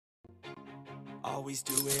Always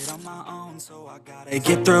do it on my own, so I gotta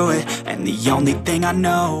get through it. And the only thing I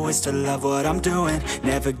know is to love what I'm doing.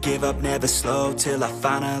 Never give up, never slow, till I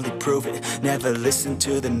finally prove it. Never listen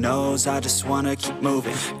to the no's, I just wanna keep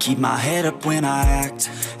moving. Keep my head up when I act,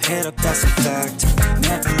 head up, that's a fact.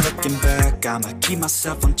 Never looking back, I'ma keep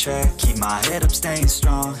myself on track. Keep my head up, staying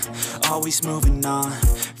strong, always moving on.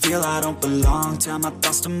 Feel I don't belong, tell my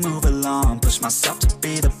thoughts to move along. Push myself to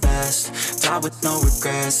be the best, die with no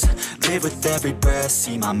regrets. Live with every breath,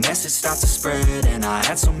 see my message start to spread. And I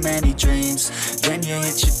had so many dreams, then you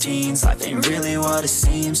hit your teens. Life ain't really what it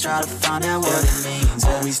seems, try to find out what it means.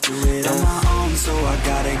 Always do it on my own, so I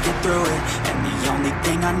gotta get through it. And the only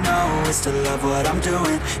thing I know is to love what I'm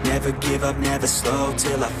doing. Never give up, never slow,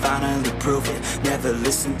 till I finally prove it. Never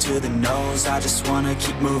listen to the no's, I just wanna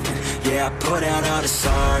keep moving. Yeah, I put out all this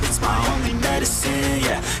art, it's my only medicine.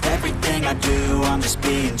 Yeah, everything I do, I'm just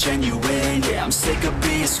being genuine. Yeah, I'm sick of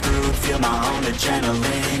being screwed, feel my own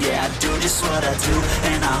adrenaline. Yeah, I do just what I do,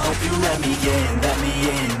 and I hope you let me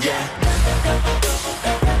in, yeah.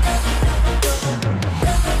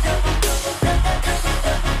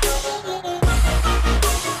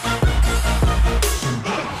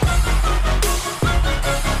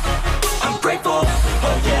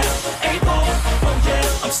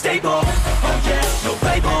 Stable, oh yeah, no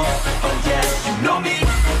label, oh yeah, you know me.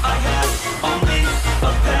 I have only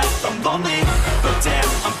a path, I'm lonely, but damn,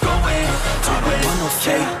 I'm going to win. I don't want no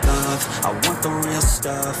fake love, I want the real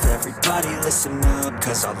stuff. Everybody listen up,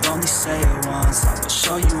 cause I'll only say it once. I'm gonna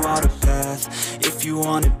show you all the path, if you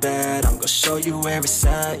want it bad. I'm gonna show you where it's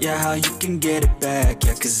at, yeah, how you can get it back.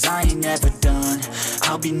 Yeah, cause I ain't never done,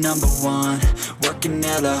 I'll be number one. Working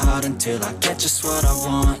hella hard until I get just what I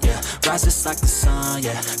want, yeah. Rises like the sun,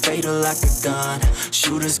 yeah, fatal like a gun.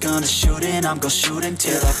 Shooter's gonna shoot and I'm gonna shoot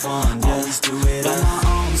until I've won, yeah. Always do it on my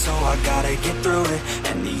own, so I gotta get through it.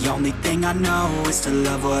 And the only thing I know is to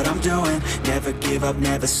love what I'm doing. Never give up,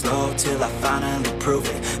 never slow, till I finally prove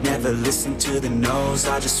it. Never listen to the no's,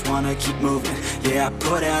 I just wanna keep moving. Yeah, I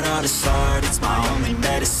put out all this art, it's my only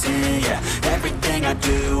medicine. Yeah, everything I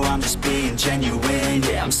do, I'm just being genuine.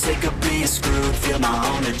 Yeah, I'm sick of being screwed, feel my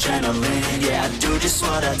own adrenaline. Yeah, I do just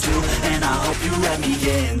what I do, and I hope you let me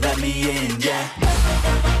in,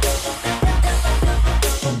 yeah.